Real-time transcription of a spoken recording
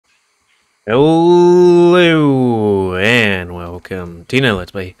Hello and welcome to another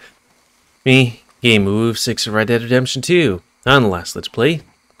Let's Play. Me, GamerWolfSix of Red Dead Redemption 2. On the last Let's Play,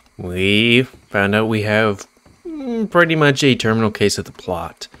 we found out we have pretty much a terminal case of the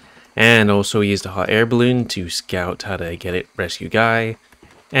plot. And also used a hot air balloon to scout how to get it, rescue Guy.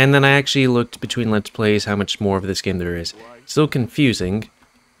 And then I actually looked between Let's Plays how much more of this game there is. Still confusing.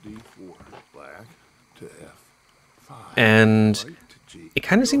 And it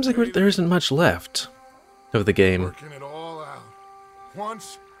kind of seems like there isn't much left of the game. Working it all out.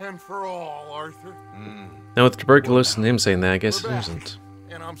 Once and for all, Arthur. Now with tuberculosis and him saying that, I guess it isn't.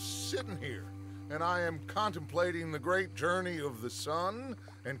 And I'm sitting here, and I am contemplating the great journey of the sun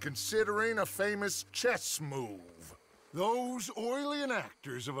and considering a famous chess move. Those oily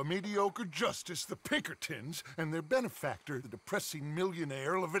enactors of a mediocre justice, the Pinkertons, and their benefactor, the depressing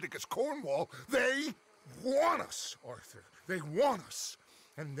millionaire Leviticus Cornwall, they want us, Arthur. They want us.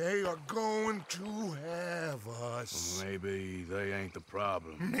 And they are going to have us. Maybe they ain't the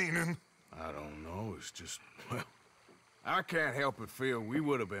problem. Meaning? I don't know, it's just, well, I can't help but feel we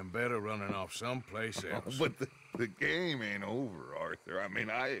would have been better running off someplace else. But the game ain't over, Arthur. I mean,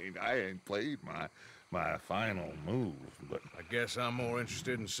 I ain't played my final move, but I guess I'm more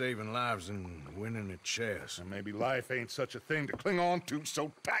interested in saving lives than winning at chess. and maybe life ain't such a thing to cling on to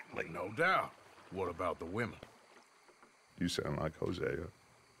so tightly. No doubt. What about the women? You sound like Hosea.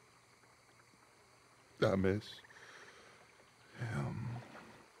 I miss him.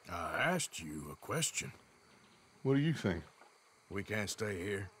 I asked you a question. What do you think? We can't stay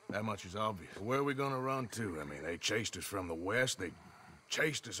here. That much is obvious. Where are we gonna run to? I mean, they chased us from the west. They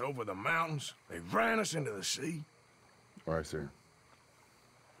chased us over the mountains. They ran us into the sea. Arthur,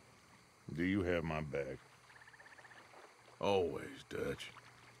 do you have my back? Always, Dutch.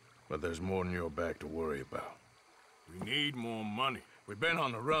 But there's more than your back to worry about. We need more money. We've been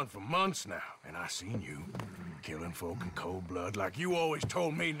on the run for months now, and I seen you killing folk in cold blood like you always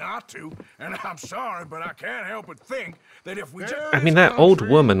told me not to, and I'm sorry, but I can't help but think that if we just... I mean, that old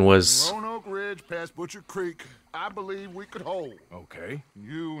woman was... Roanoke Ridge past Butcher Creek, I believe we could hold. Okay.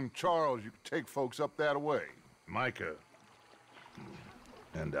 You and Charles, you could take folks up that way. Micah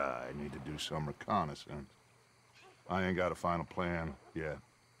and I need to do some reconnaissance. I ain't got a final plan yet.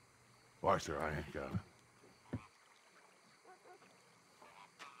 Arthur, I ain't got it.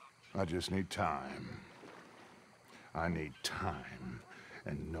 I just need time. I need time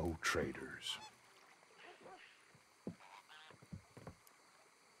and no traitors.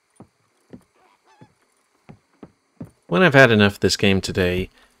 When I've had enough of this game today,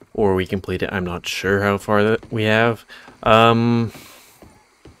 or we complete it, I'm not sure how far that we have. I'm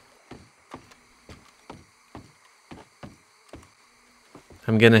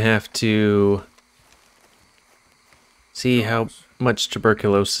gonna have to see how much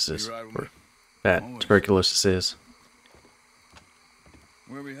tuberculosis is, or bad tuberculosis is.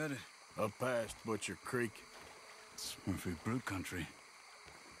 Where are we headed? Up past Butcher Creek. It's Murfree Country.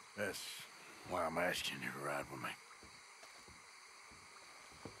 That's why I'm asking you to ride with me.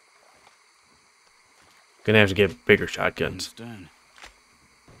 Gonna have to get bigger shotguns. Understand.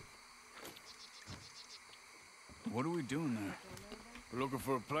 What are we doing there? We're looking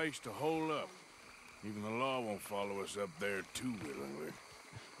for a place to hole up. Even the law won't follow us up there too willingly.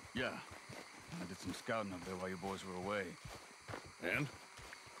 Yeah. I did some scouting up there while you boys were away. And?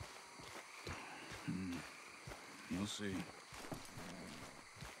 You'll see.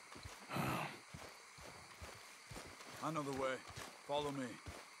 I know the way. Follow me.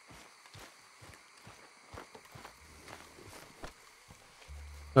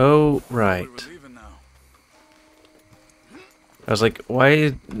 Oh, right. We're leaving now. I was like,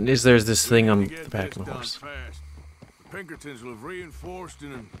 why is there this thing on the back of the horse? Fast. The Pinkertons will have reinforced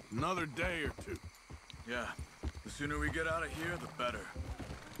in another day or two. Yeah. The sooner we get out of here, the better.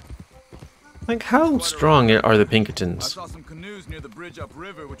 Like, how strong are the I Pinkertons? saw some canoes near the bridge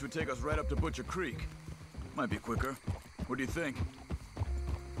upriver, which would take us right up to Butcher Creek. Might be quicker. What do you think?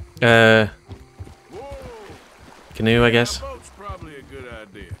 Whoa! Canoe, I guess. A boat's probably a good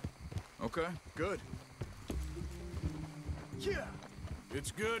idea. Okay, good. Yeah.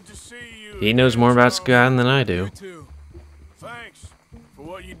 It's good to see you. He knows more about Scotland than I do. You too. Thanks for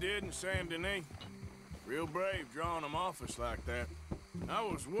what you did in Saint Denis. Real brave drawing them off us like that. I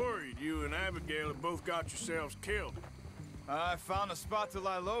was worried you and Abigail had both got yourselves killed. I found a spot to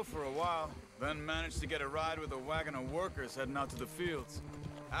lie low for a while, then managed to get a ride with a wagon of workers heading out to the fields.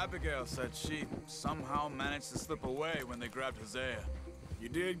 Abigail said she somehow managed to slip away when they grabbed Hosea. You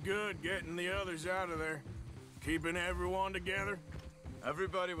did good getting the others out of there. Keeping everyone together.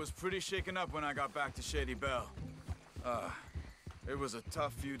 Everybody was pretty shaken up when I got back to Shady Belle. It was a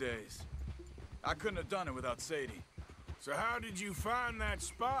tough few days. I couldn't have done it without Sadie. So how did you find that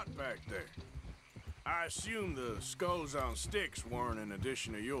spot back there? I assume the skulls on sticks weren't an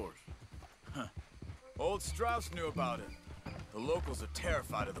addition of yours. Old Strauss knew about it. The locals are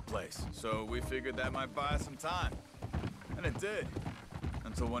terrified of the place, so we figured that might buy us some time. And it did.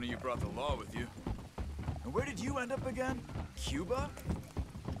 Until one of you brought the law with you. And where did you end up again? Cuba?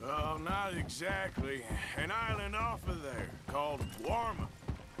 Oh, not exactly. An island off of there, called Warma.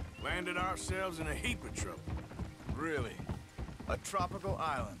 Landed ourselves in a heap of trouble. Really? A tropical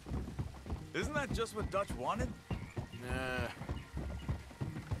island? Isn't that just what Dutch wanted? Nah.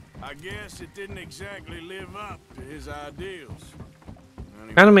 I guess it didn't exactly live up to his ideals.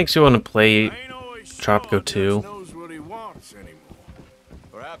 Anyway, Kind of makes you want to play I ain't always Tropico sure 2. Dutch knows what he wants anymore.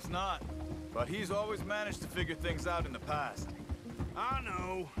 Perhaps not. But he's always managed to figure things out in the past. I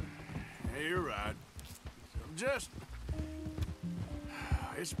know. Yeah, you're right. Just...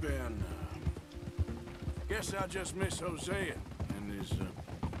 It's been... Guess I just miss Hosea and his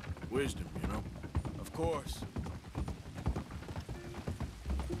wisdom, you know? Of course.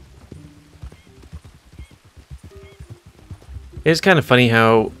 It's kind of funny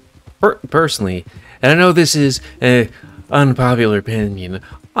how, personally, and I know this is an unpopular opinion,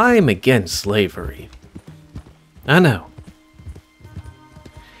 I'm against slavery. I know.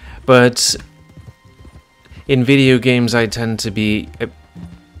 But in video games, I tend to be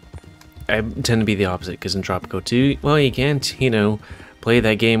the opposite, because in Tropico 2, well, you can't, you know, play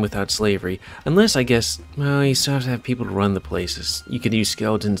that game without slavery. Unless, I guess, well, you still have to have people to run the places. You could use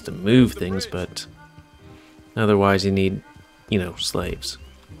skeletons to move things, but otherwise you need, you know, slaves.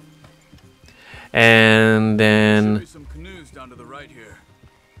 And then Some canoes down to the right here.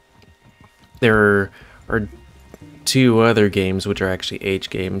 there are two other games, which are actually H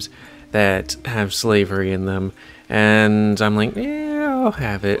games, that have slavery in them. And I'm like, yeah, I'll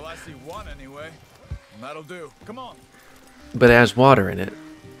have it. Well, I see one anyway. That'll do. Come on. But it has water in it.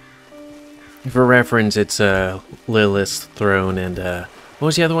 For reference, it's Lilith's Throne and, what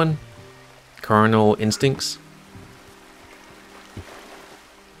was the other one? Carnal Instincts?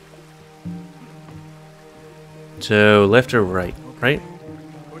 So, left or right? Right?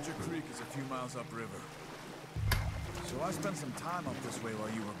 Butcher Creek is a few miles upriver. So I spent some time up this way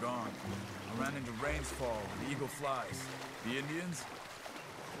while you were gone. I ran into Rainsfall and Eagle Flies, the Indians,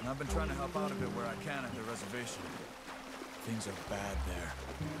 and I've been trying to help out a bit where I can at the reservation. Things are bad there.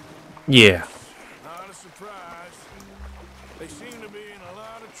 Yeah. Not a surprise. They seem to be in a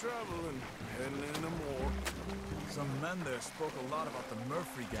lot of trouble and heading into more. Some men there spoke a lot about the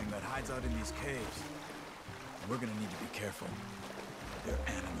Murfree gang that hides out in these caves. We're gonna need to be careful. They're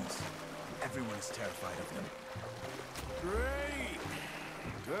animals. Everyone is terrified of them. Great.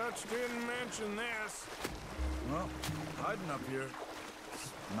 Dutch didn't mention this. Well, hiding up here,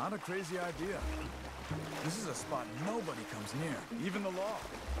 it's not a crazy idea. This is a spot nobody comes near, even the law.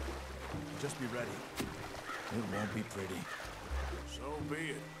 Just be ready. It won't be pretty. So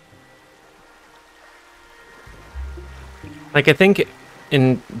be it. Like, I think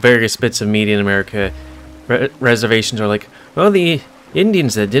in various bits of media in America, reservations are like, well, the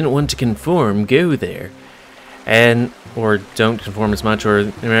Indians that didn't want to conform go there. And, or don't conform as much, or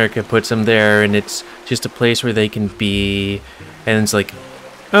America puts them there and it's just a place where they can be, and it's like,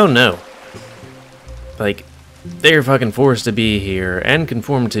 oh no. Like, they're fucking forced to be here and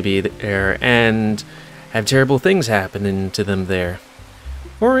conform to be there and have terrible things happening to them there.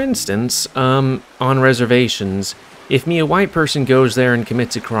 For instance, on reservations, if a white person goes there and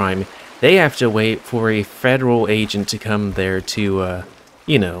commits a crime, they have to wait for a federal agent to come there to,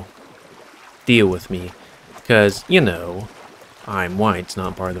 you know, deal with me. Because, you know, I'm white, it's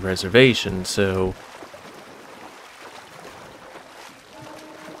not part of the reservation, so...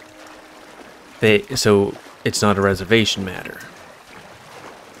 So, it's not a reservation matter.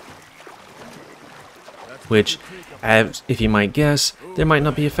 Which, as if you might guess, there might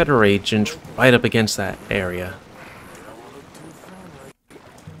not be a federal agent right up against that area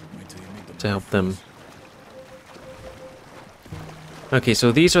to help them. Okay,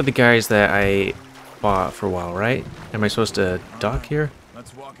 so these are the guys that I bought for a while, right? Am I supposed to dock here?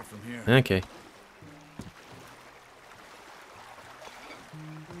 Let's walk it from here. Okay.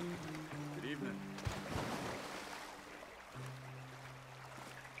 Good evening.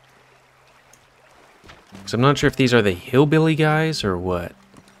 So I'm not sure if these are the hillbilly guys or what.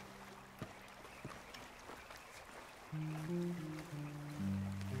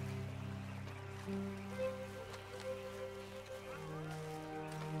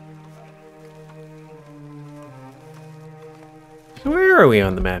 Where are we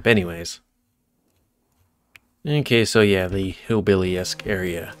on the map anyways? Okay, so yeah, the hillbilly-esque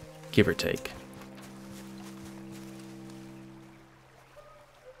area, give or take.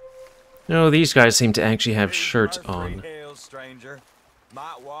 No, these guys seem to actually have shirts Murfree on. Hills, stranger.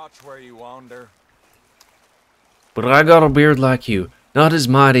 Might watch where you wander. But I got a beard like you. Not as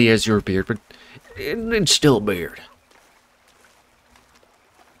mighty as your beard, but it's still a beard.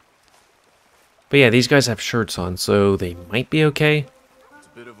 But yeah, these guys have shirts on, so they might be okay. It's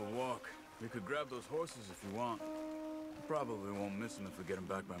a bit of a walk. We could grab those horses if you want. Probably won't miss them if we get them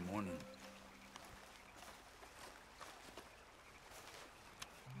back by morning.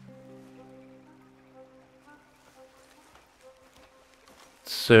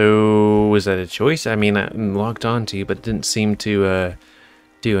 So, was that a choice? I mean, I'm locked onto you, but it didn't seem to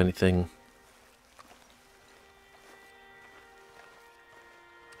do anything.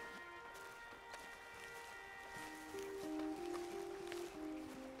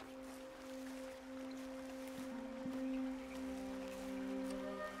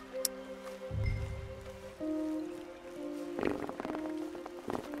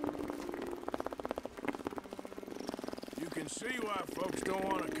 You can see why folks don't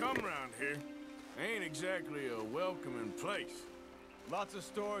want to come around here. Ain't exactly a welcoming place. Lots of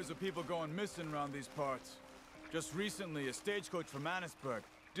stories of people going missing around these parts. Just recently, a stagecoach from Annisburg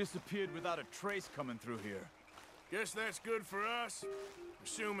disappeared without a trace coming through here. Guess that's good for us.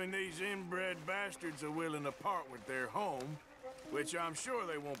 Assuming these inbred bastards are willing to part with their home, which I'm sure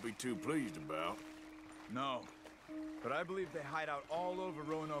they won't be too pleased about. No, but I believe they hide out all over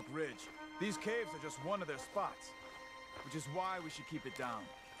Roanoke Ridge. These caves are just one of their spots, which is why we should keep it down.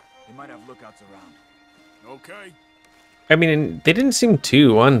 They might have lookouts around. Okay. I mean, they didn't seem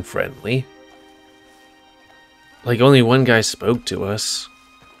too unfriendly. Like, only one guy spoke to us.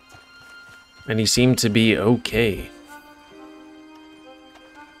 And he seemed to be okay.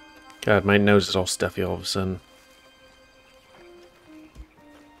 God, my nose is all stuffy all of a sudden.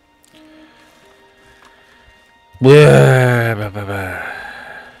 Blah, blah, blah, blah.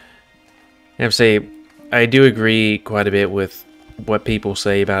 I have to say, I do agree quite a bit with what people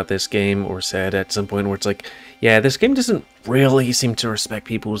say about this game, or said at some point, where it's like, yeah, this game doesn't really seem to respect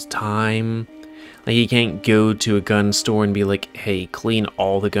people's time. Like, you can't go to a gun store and be like, hey, clean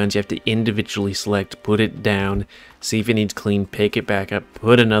all the guns. You have to individually select, put it down, see if it needs clean, pick it back up,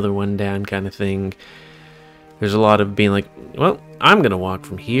 put another one down, kind of thing. There's a lot of being like, well, I'm gonna walk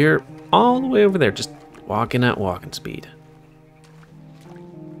from here all the way over there, just walking at walking speed.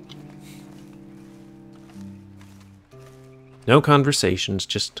 No conversations,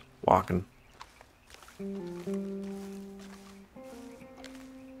 just walking.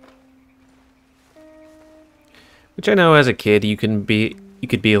 Which I know as a kid you could be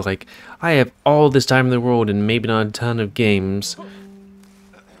like, I have all this time in the world and maybe not a ton of games.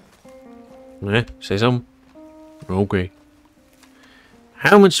 Say something? Okay.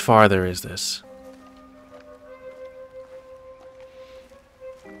 How much farther is this?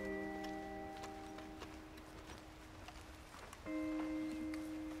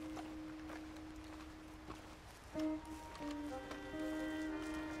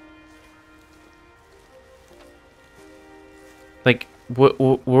 Like,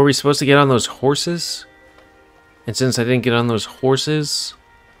 were we supposed to get on those horses? And since I didn't get on those horses,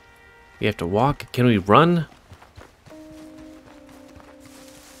 we have to walk. Can we run?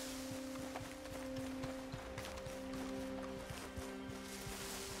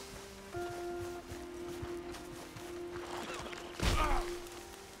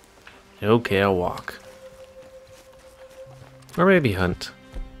 Okay, I'll walk. Or maybe hunt.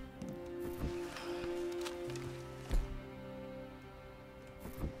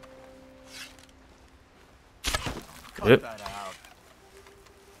 Yep. That out.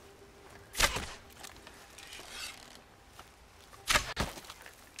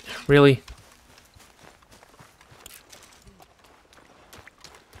 Really?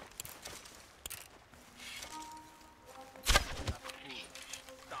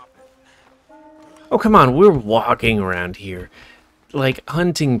 Oh, come on, we're walking around here. Like,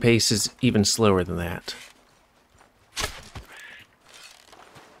 hunting pace is even slower than that.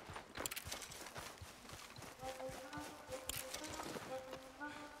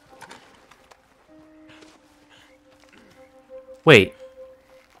 Wait,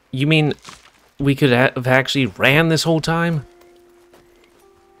 you mean we could have actually ran this whole time?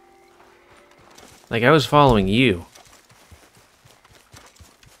 Like, I was following you.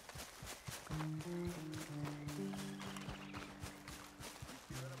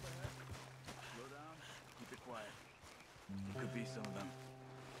 Slow down, keep it quiet. Could be some of them.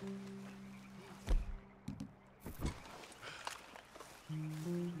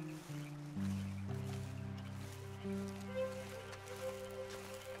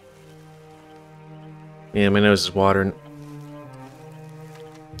 Yeah, my nose is watering.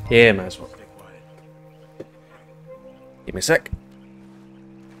 Yeah, might as well. Stay quiet. Give me a sec.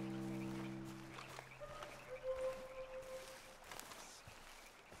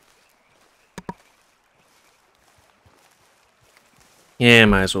 Yeah,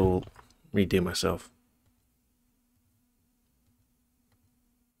 might as well redo myself.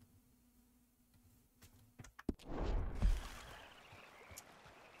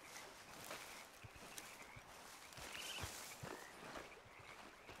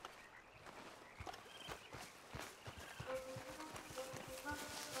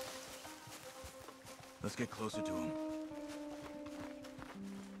 Let's get closer to him.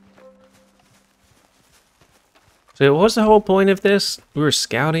 So what was the whole point of this? We were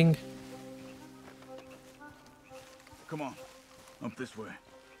scouting? Come on, up this way.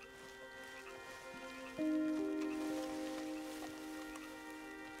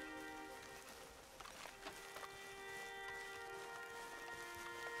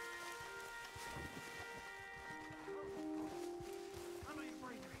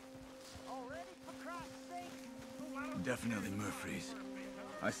 Definitely Murfree's.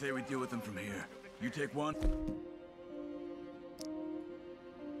 I say we deal with them from here. You take one.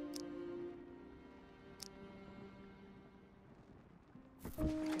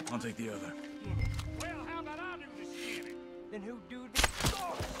 I'll take the other. Well, how about I do the skinning? Then who do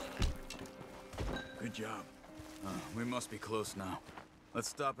Good job. We must be close now. Let's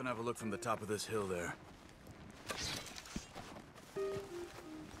stop and have a look from the top of this hill there.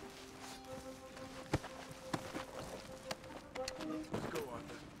 Let's go,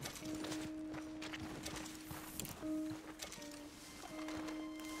 Arthur.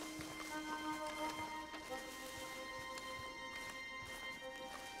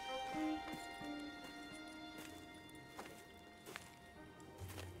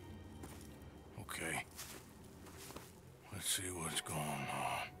 Okay. Let's see what's going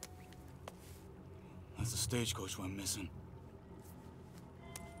on. That's the stagecoach we're missing.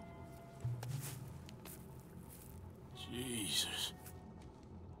 Jesus.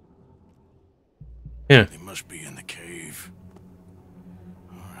 Yeah. They must be in the cave.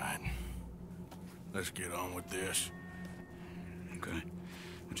 All right. Let's get on with this. Okay.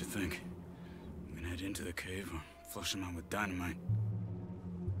 What you think? We can head into the cave or flush them out with dynamite.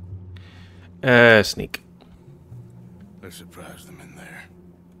 Sneak. Let's surprise them in there.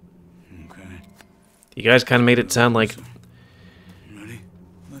 Okay. You guys kind of made it sound like Ready?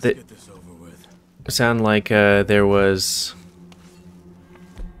 Let's The- get this over with. there was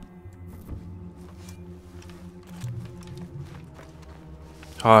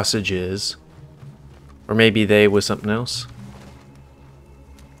hostages, or maybe they was something else.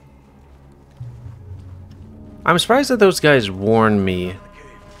 I'm surprised that those guys warned me. The cave.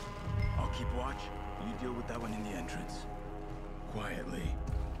 I'll keep watch. You deal with that one in the entrance. Quietly.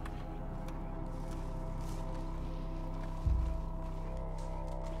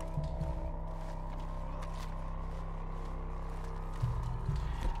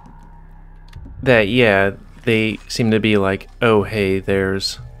 That, yeah, they seem to be like, oh, hey,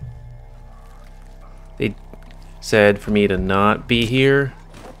 there's... They said for me to not be here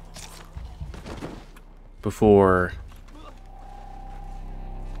before...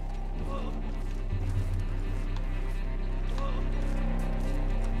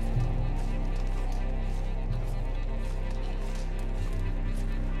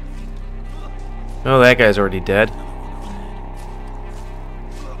 Oh, that guy's already dead.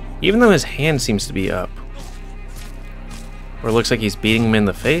 Even though his hand seems to be up. Or it looks like he's beating him in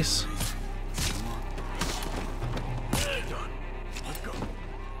the face.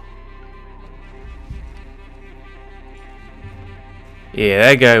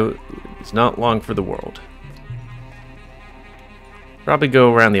 Yeah, that guy is not long for the world. Probably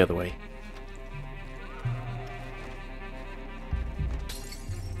go around the other way.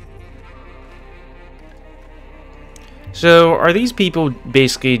 So, are these people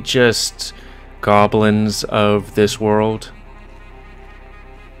basically just goblins of this world?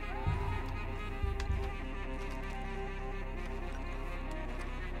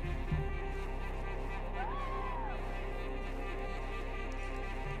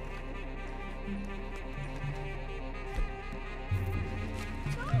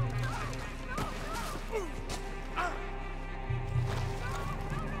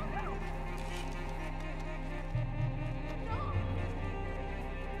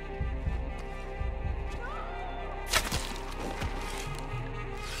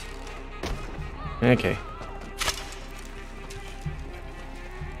 Okay.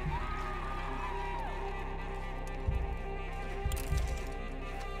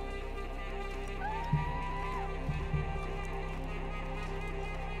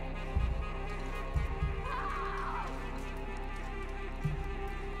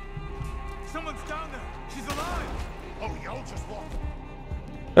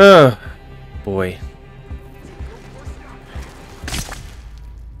 Boy.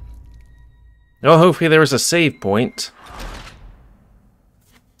 Oh, hopefully there was a save point.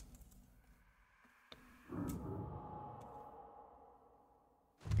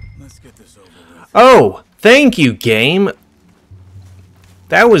 Let's get this over with. Oh, thank you, game.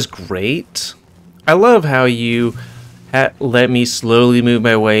 That was great. I love how you let me slowly move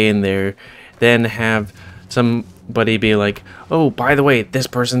my way in there, then have somebody be like, oh, by the way, this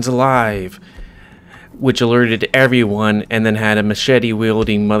person's alive, which alerted everyone, and then had a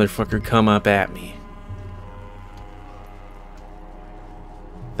machete-wielding motherfucker come up at me.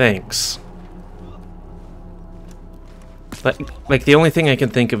 Thanks. Like the only thing I can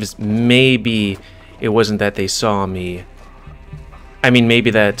think of is maybe it wasn't that they saw me. I mean,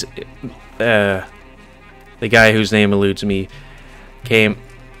 maybe that the guy whose name eludes me came,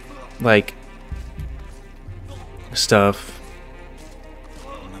 like, stuff.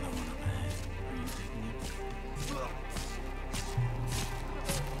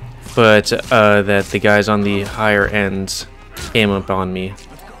 But that the guys on the higher ends came up on me.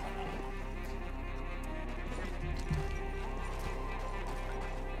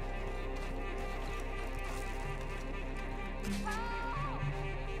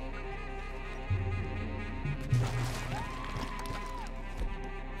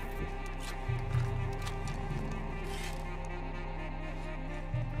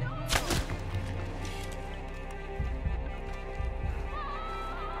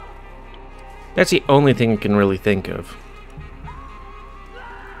 That's the only thing I can really think of.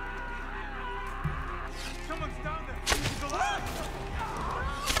 Someone's down there. He's alive.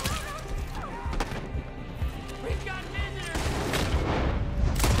 We've got visitors.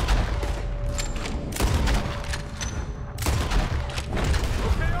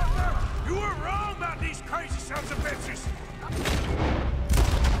 Okay, Arthur? You were wrong about these crazy sons of bitches.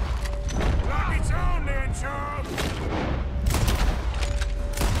 Lock its on then, Charles.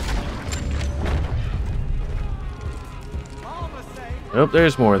 Oh,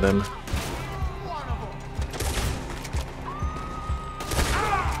 there's more of them.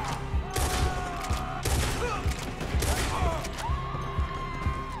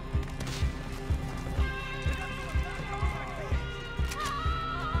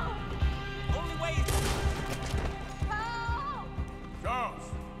 Charles,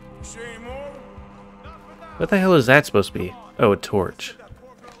 you see any more? What the hell is that supposed to be? Oh, a torch.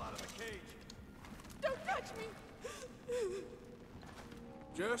 Don't touch me.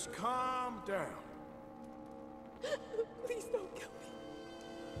 Just calm down. Please don't kill me.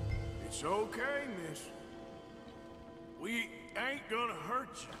 It's okay, miss. We ain't gonna hurt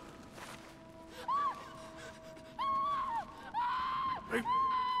you. Hey.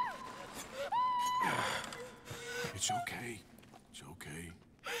 It's okay. It's okay.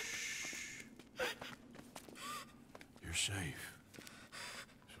 Shh. You're safe.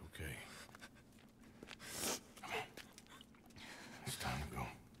 It's okay. Come on. It's time to go.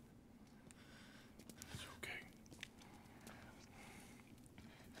 It's okay.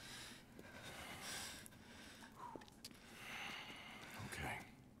 Okay.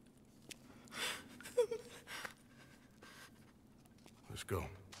 Let's go.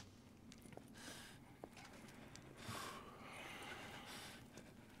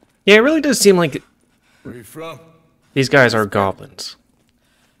 Yeah, it really does seem like Where you from? these guys are goblins.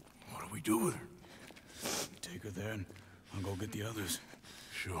 What do we do with her? Take her there and I'll go get the others.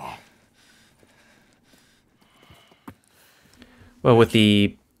 Sure. Well, with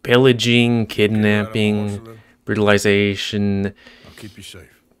the pillaging, kidnapping, brutalization, I'll keep you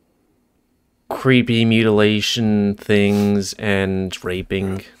safe. creepy mutilation things, and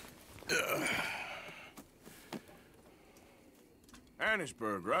raping.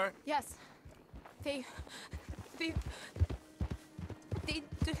 Annisburg, right? Yes. They did,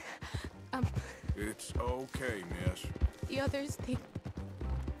 It's okay, miss. the others,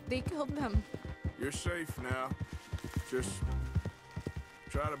 they killed them. You're safe now. Just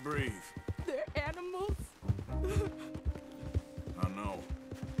try to breathe. They're animals. I know.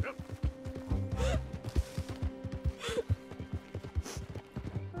 Yep.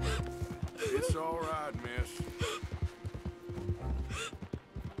 It's all right, miss.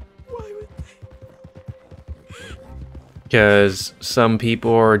 Why would Because some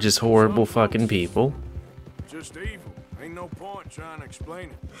people are just horrible fucking people. Just evil. Ain't no point trying to explain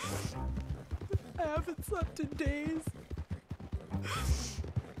it. I haven't slept in days.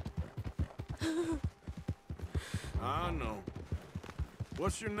 I know.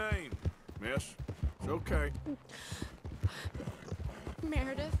 What's your name, miss? It's okay.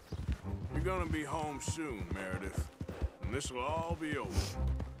 Meredith, You're gonna be home soon, Meredith. and this will all be over.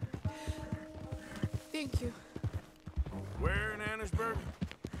 Thank you. Where in Annesburg?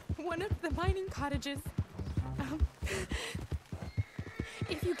 One of the mining cottages.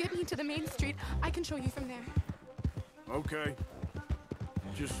 If you get me to the main street, I can show you from there. Okay.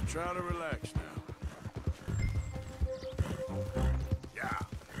 Just try to relax now. Yeah.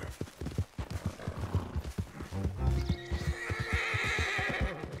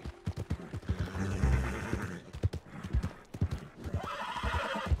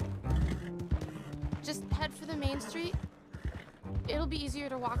 Just head for the main street. It'll be easier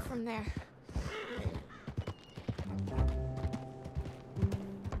to walk from there.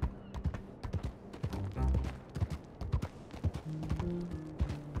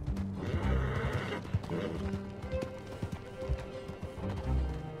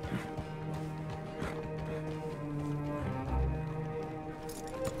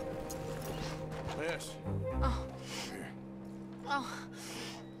 Yes. Oh.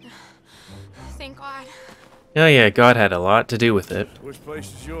 Thank God. Oh yeah, God had a lot to do with it. Which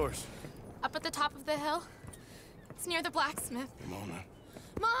place is yours? Up at the top of the hill. It's near the blacksmith. Come on now.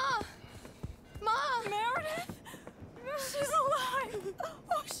 Ma! Ma! Meredith! She's alive!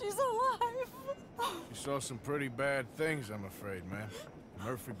 Oh, she's alive! You saw some pretty bad things, I'm afraid, man.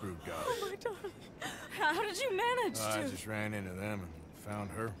 Murfree group got it. Oh, my darling. How did you manage I to? just ran into them and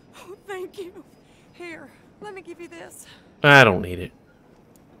found her. Oh, thank you. Here, let me give you this. I don't need it.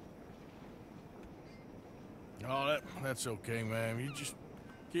 Oh, that's okay, ma'am. You just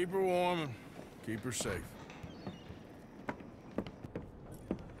keep her warm and keep her safe.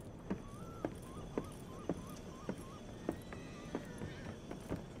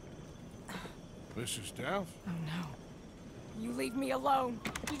 Mrs. Downs? Oh, no. You leave me alone.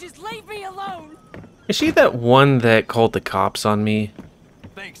 You just leave me alone. Is she that one that called the cops on me?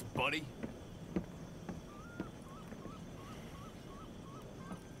 Thanks, buddy.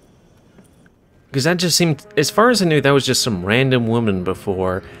 Because that just seemed, as far as I knew, that was just some random woman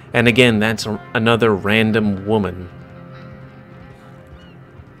before. And again, that's another random woman.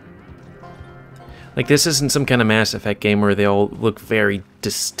 Like, this isn't some kind of Mass Effect game where they all look very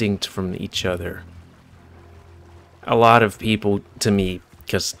distinct from each other. A lot of people, to me,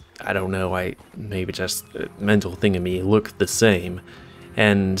 because, I don't know, maybe just a mental thing of me, look the same.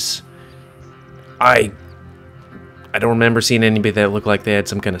 And I don't remember seeing anybody that looked like they had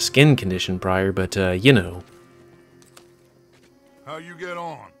some kind of skin condition prior, but, you know. How you get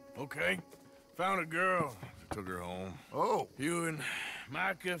on? Okay. Found a girl. Took her home. Oh, You and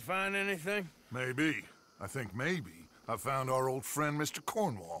Micah find anything? maybe. I think maybe. I found our old friend, Mr.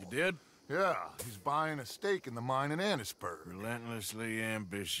 Cornwall. You did? Yeah, he's buying a stake in the mine in Annesburg. Relentlessly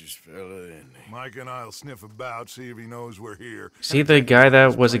ambitious fella, isn't he? Mike and I'll sniff about, see if he knows we're here. See the guy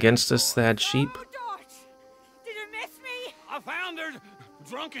that was against us that had sheep? Oh, Dodge! Did you miss me? I found her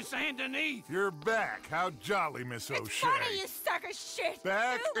drunk in Saint Denis. You're back. How jolly, Miss O'Shea. It's funny, you suck of shit.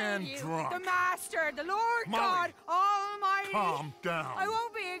 Back Who are and you? drunk. The Master, the Lord Molly. God Almighty. Calm down. I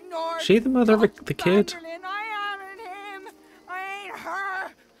won't be ignored. She the mother of the kid? Vanderlyn, I am in him. I ain't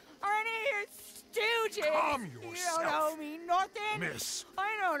her. Or any of your stooges. Calm You yourself. don't know me nothing. Miss. I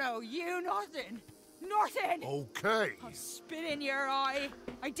don't know you nothing. Nothing. Okay. I'll spit in your eye.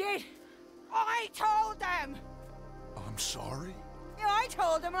 I did. I told them. I'm sorry? Yeah, I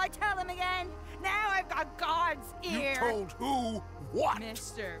told them and I tell them again. Now I've got God's ear. You told who what?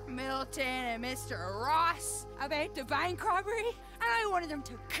 Mr. Milton and Mr. Ross about the bank robbery, and I wanted them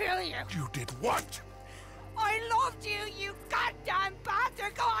to kill you. You did what? I loved you, you goddamn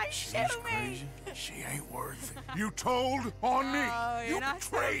bastard! Go on, She's shoot me! crazy. She ain't worth it. You told on me. Oh, you're You not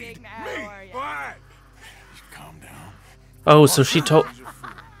so betrayed big now, me. are you? What? Just calm down. Oh, so she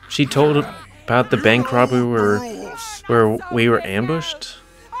told about the bank robbery where we were ambushed?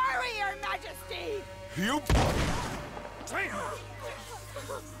 Are we, Your Majesty? You.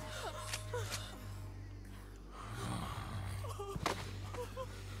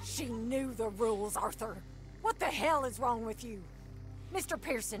 She knew the rules, Arthur. What the hell is wrong with you? Mr.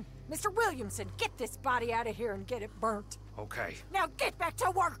 Pearson, Mr. Williamson, get this body out of here and get it burnt. Okay. Now get back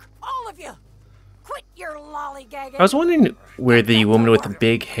to work, all of you! Quit your lollygagging! I was wondering where the woman with the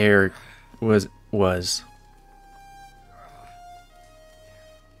big hair was.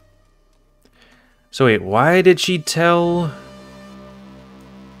 So wait, why did she tell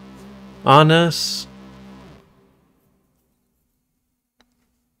on us?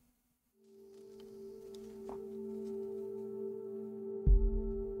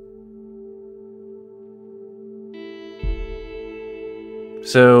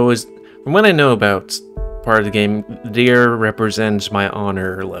 So, from what I know about part of the game, the deer represents my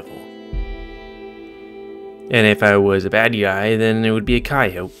honor level. And if I was a bad guy, then it would be a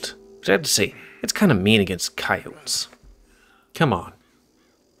coyote. Which I have to say, it's kind of mean against coyotes. Come on.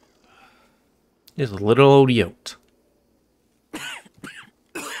 Just a little old yote.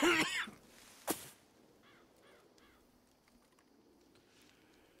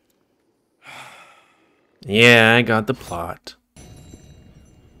 Yeah, I got the plot.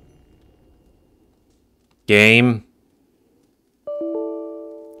 Game.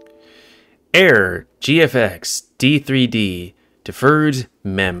 Error. GFX. D3D. Deferred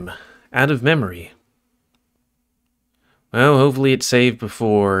mem. Out of memory. Well, hopefully it's saved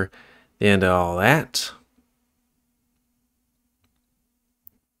before the end of all that.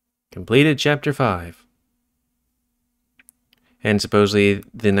 Completed chapter 5. And supposedly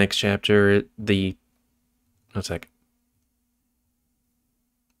the next chapter, one sec.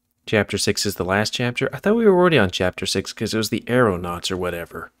 Chapter 6 is the last chapter? I thought we were already on chapter 6 because it was the aeronauts or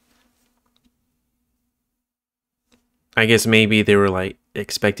whatever. I guess maybe they were like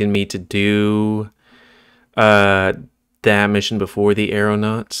expecting me to do that mission before the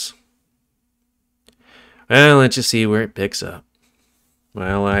aeronauts. Well, let's just see where it picks up.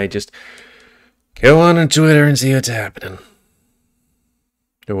 Well, I just go on Twitter and see what's happening.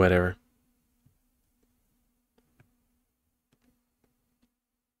 Or whatever.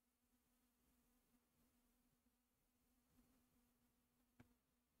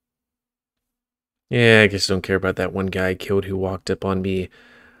 Yeah, I guess I don't care about that one guy I killed who walked up on me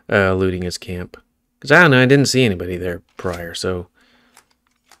looting his camp. Because I don't know, I didn't see anybody there prior, so...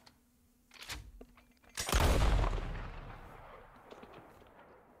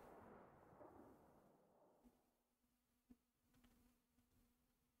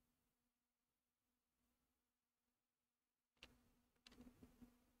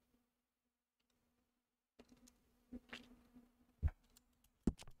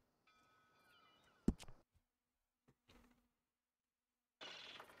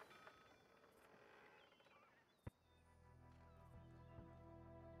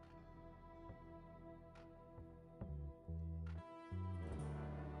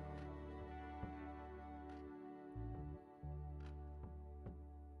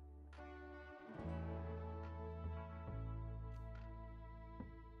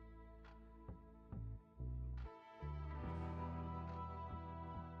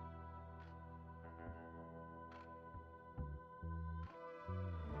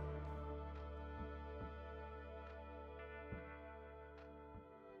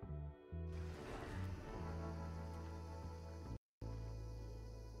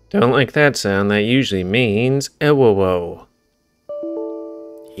 Don't like that sound. That usually means whoa.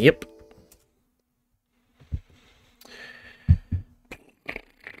 Yep.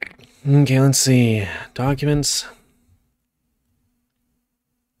 Okay, let's see. Documents.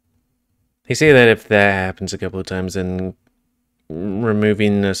 They say that if that happens a couple of times, then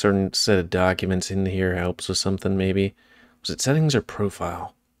removing a certain set of documents in here helps with something, maybe. Was it settings or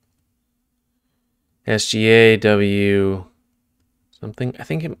profile? SGA, W... something. I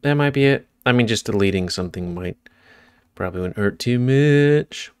think that might be it. I mean, just deleting something probably wouldn't hurt too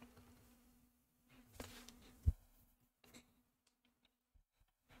much.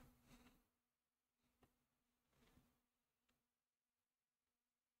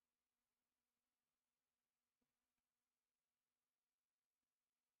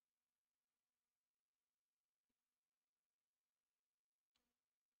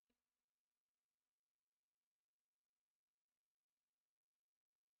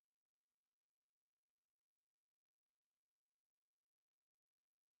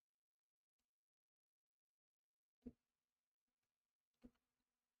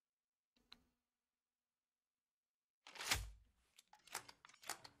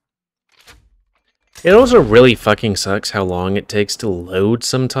 It also really fucking sucks how long it takes to load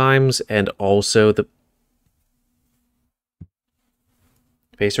sometimes, and also the...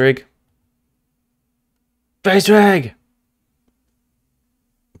 Face rig? Face rig!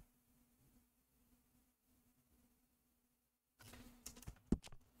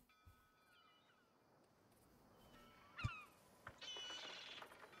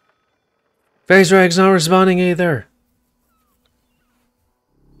 Face rig's not responding either.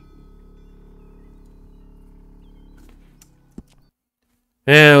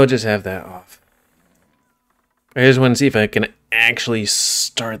 Yeah, we'll just have that off. I just want to see if I can actually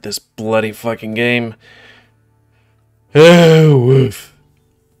start this bloody fucking game. Oh, woof.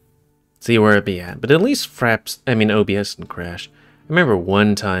 See where it be at. But at least Fraps, OBS didn't crash. I remember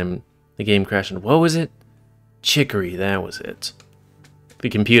one time the game crashed, and what was it? Chicory, that was it. The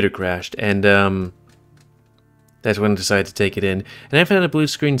computer crashed, and that's when I decided to take it in. And I've had a blue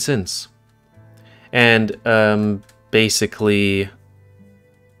screen since. And basically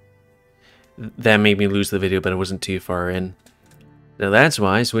that made me lose the video, but I wasn't too far in. So that's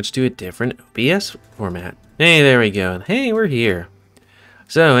why I switched to a different OBS format. Hey, there we go. Hey, we're here.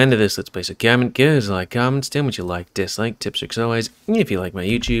 So, end of this Let's Play. So, comment, gives, like, comments, tell me what you like, dislike, tips, tricks, always. If you like my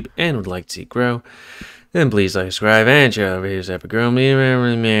YouTube and would like to see it grow, then please like, subscribe, and share over here's ever grow me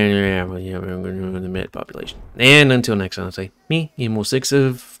the mid population. And until next time, I'll say me, GamerWolfSix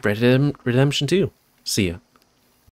of Red Dead Redemption 2. See ya.